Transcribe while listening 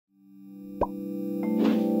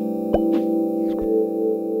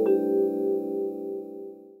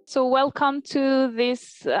So welcome to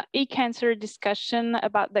this e-cancer discussion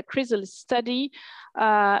about the CHRYSALIS study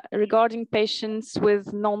regarding patients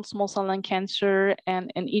with non-small cell lung cancer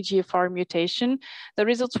and an EGFR mutation. The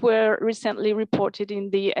results were recently reported in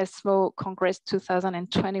the ESMO Congress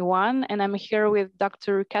 2021, and I'm here with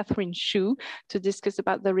Dr. Catherine Shu to discuss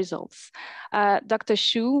about the results. Dr.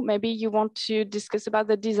 Shu, maybe you want to discuss about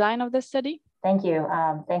the design of the study? Thank you.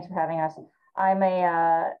 Thanks for having us. I'm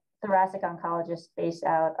a thoracic oncologist based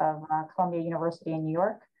out of Columbia University in New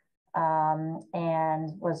York,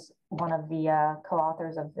 and was one of the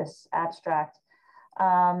co-authors of this abstract.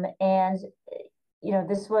 This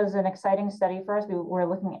was an exciting study for us. We were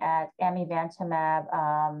looking at Amivantamab,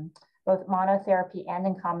 both monotherapy and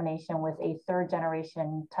in combination with a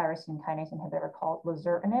third-generation tyrosine kinase inhibitor called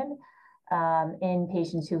lazertinib, in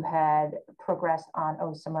patients who had progressed on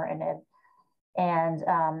osimertinib. And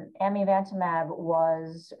Amivantamab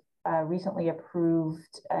was recently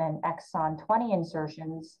approved in exon 20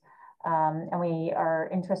 insertions, and we are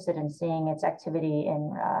interested in seeing its activity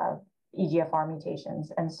in EGFR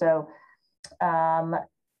mutations. And so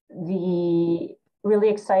the really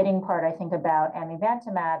exciting part, I think, about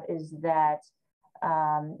Amivantamab is that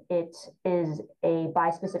it is a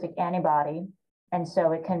bispecific antibody, and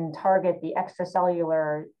so it can target the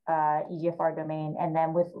extracellular EGFR domain, and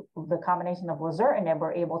then with the combination of lazertinib,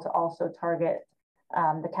 we're able to also target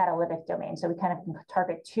the catalytic domain. So we kind of can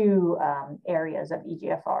target two areas of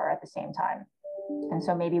EGFR at the same time. And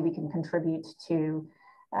so maybe we can contribute to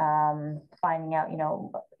finding out,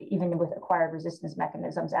 even with acquired resistance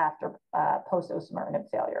mechanisms after post-osimertinib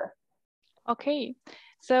failure. Okay,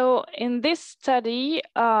 so in this study,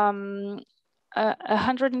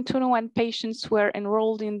 121 patients were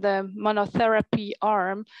enrolled in the monotherapy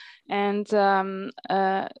arm, and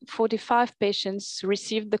 45 patients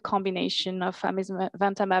received the combination of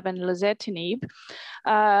Amivantamab and lazertinib.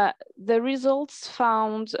 The results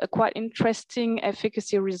found quite interesting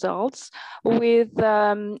efficacy results with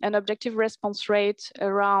an objective response rate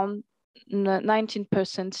around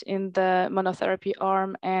 19% in the monotherapy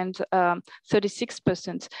arm and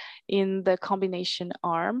 36% in the combination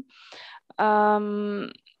arm.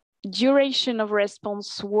 Duration of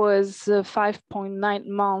response was 5.9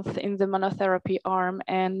 months in the monotherapy arm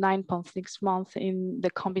and 9.6 months in the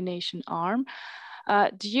combination arm.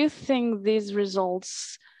 Do you think these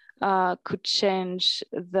results could change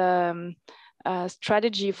the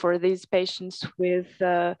strategy for these patients with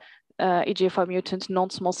EGFR-mutant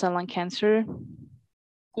non-small cell lung cancer?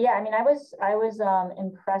 Yeah, I mean, I was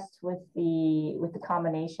impressed with the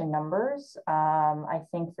combination numbers. I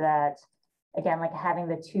think that, again, like having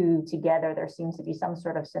the two together, there seems to be some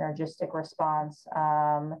sort of synergistic response.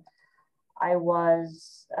 I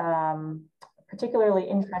was particularly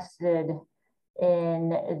interested in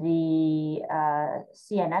the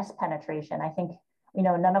CNS penetration. I think,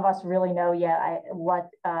 none of us really know yet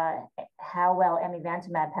how well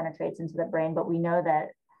Amivantamab penetrates into the brain, but we know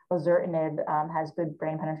that lazertinib has good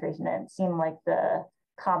brain penetration, and it seemed like the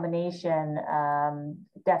combination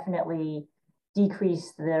definitely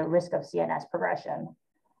decreased the risk of CNS progression.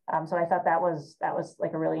 So I thought that was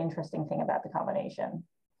like a really interesting thing about the combination.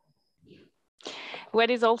 What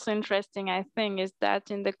is also interesting, I think, is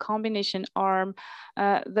that in the combination arm,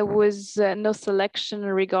 there was no selection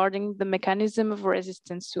regarding the mechanism of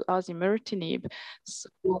resistance to osimertinib. So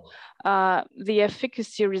the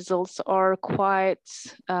efficacy results are quite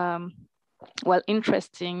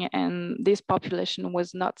interesting, and this population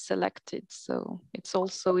was not selected. So it's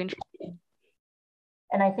also interesting.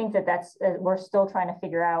 And I think that's we're still trying to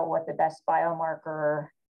figure out what the best biomarker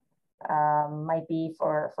might be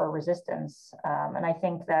for resistance. And I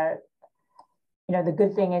think that, the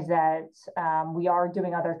good thing is that we are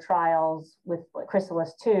doing other trials with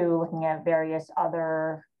CHRYSALIS 2, looking at various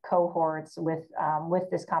other cohorts with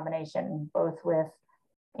this combination, both with,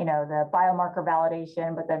 the biomarker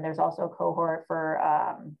validation, but then there's also a cohort for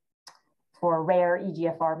rare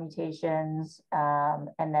EGFR mutations,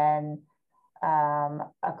 and then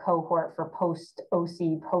a cohort for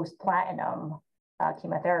post-OC, post-platinum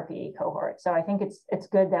chemotherapy cohort. So I think it's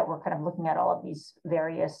good that we're kind of looking at all of these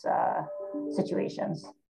various situations.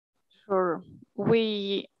 Sure.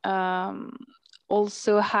 We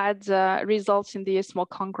also had results in the ESMO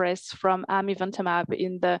Congress from Amivantamab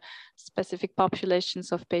in the specific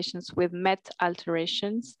populations of patients with MET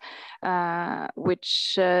alterations,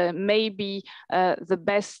 which may be the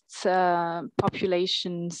best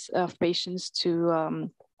populations of patients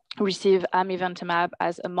to receive Amivantamab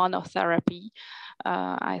as a monotherapy,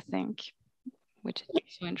 I think, which is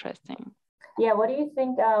so interesting. Yeah, what do you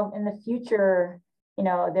think in the future?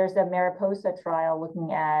 There's the Mariposa trial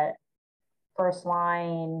looking at first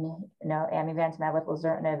line, amivantamab with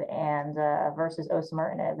lazertinib and versus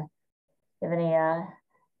osimertinib. Do you have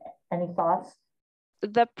any thoughts?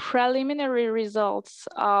 The preliminary results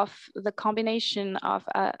of the combination of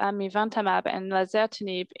amivantamab and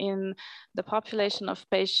lazertinib in the population of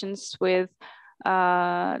patients with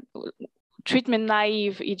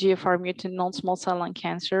treatment-naive EGFR-mutant non-small cell lung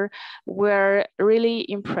cancer were really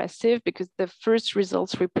impressive, because the first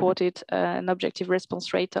results reported an objective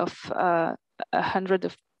response rate of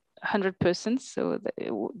 100%. So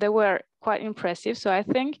they were quite impressive. So I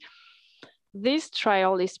think this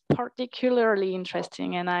trial is particularly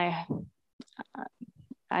interesting, and I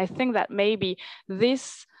think that maybe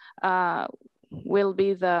this will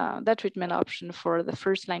be the treatment option for the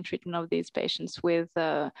first line treatment of these patients with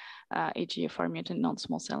EGFR mutant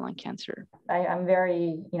non-small cell lung cancer. I'm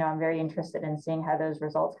very interested in seeing how those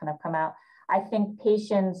results kind of come out. I think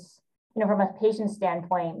patients, from a patient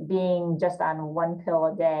standpoint, being just on one pill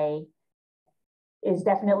a day is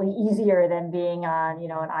definitely easier than being on,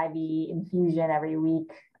 an IV infusion every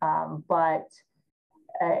week. So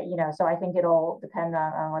I think it'll depend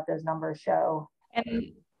on what those numbers show.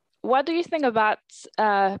 And what do you think about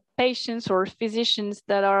patients or physicians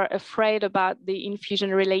that are afraid about the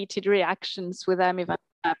infusion-related reactions with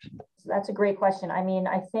amivantamab? That's a great question. I mean,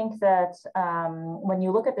 I think that when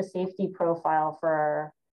you look at the safety profile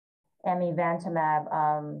for amivantamab,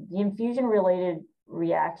 the infusion-related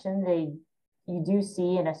reaction, you do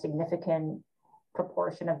see in a significant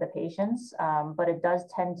proportion of the patients, but it does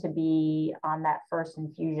tend to be on that first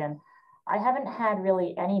infusion. I haven't had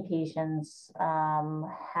really any patients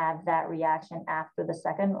have that reaction after the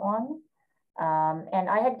second one. And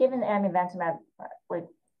I had given amivantamab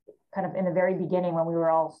kind of in the very beginning when we were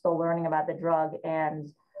all still learning about the drug. And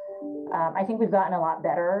I think we've gotten a lot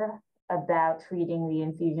better about treating the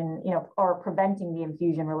infusion, or preventing the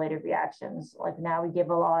infusion-related reactions. Like now we give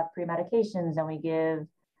a lot of pre-medications, and we give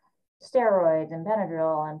steroids and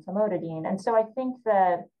Benadryl and famotidine. And so I think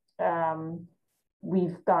that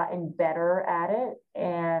we've gotten better at it.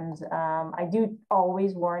 And I do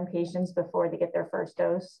always warn patients before they get their first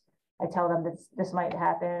dose. I tell them that this might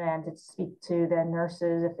happen, and to speak to the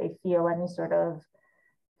nurses if they feel any sort of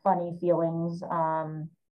funny feelings.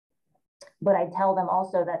 But I tell them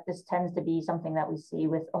also that this tends to be something that we see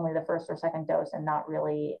with only the first or second dose and not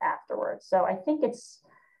really afterwards. So I think it's,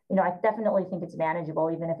 I definitely think it's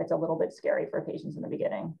manageable, even if it's a little bit scary for patients in the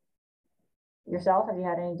beginning. Yourself, have you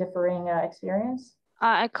had any differing experience?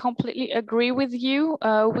 I completely agree with you.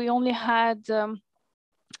 We only had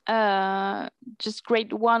just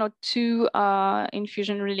grade 1 or 2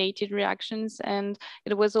 infusion-related reactions, and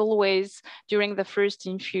it was always during the first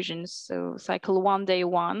infusion, so cycle 1, day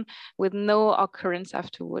 1, with no occurrence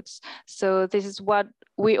afterwards. So this is what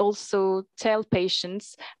we also tell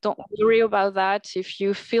patients: don't worry about that. If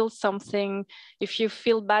you feel something, if you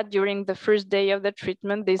feel bad during the first day of the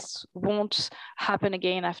treatment, this won't happen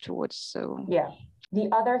again afterwards. So yeah. The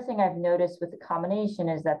other thing I've noticed with the combination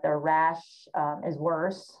is that the rash is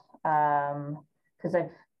worse, because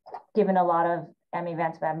I've given a lot of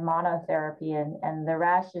amivantamab monotherapy, and the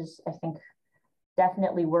rash is, I think,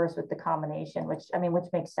 definitely worse with the combination, which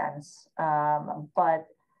makes sense. But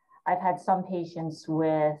I've had some patients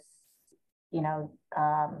with,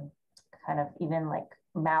 kind of even like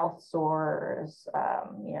mouth sores,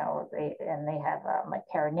 they have like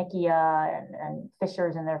paronychia and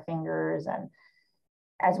fissures in their fingers, and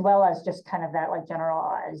as well as just kind of that like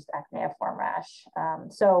generalized acneiform rash.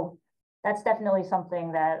 So that's definitely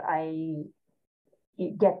something that I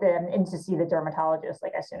get them in to see the dermatologist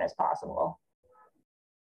like as soon as possible.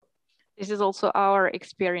 This is also our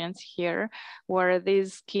experience here, where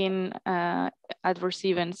these skin adverse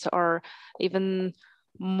events are even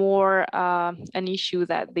more an issue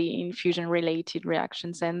than the infusion-related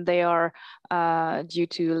reactions, and they are due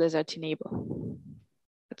to lazertinib.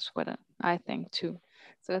 That's what I think too.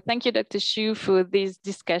 So thank you, Dr. Shu, for this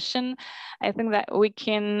discussion. I think that we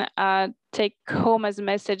can take home as a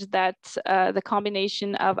message that the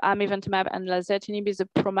combination of amivantamab and lazertinib is a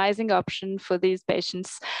promising option for these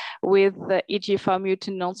patients with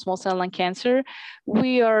EGFR-mutant non-small cell lung cancer.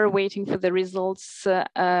 We are waiting for the results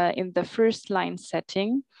in the first-line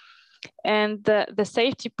setting. And the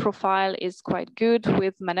safety profile is quite good,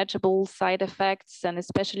 with manageable side effects, and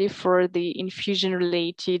especially for the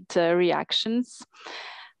infusion-related reactions.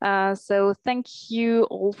 So thank you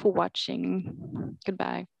all for watching.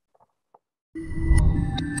 Goodbye.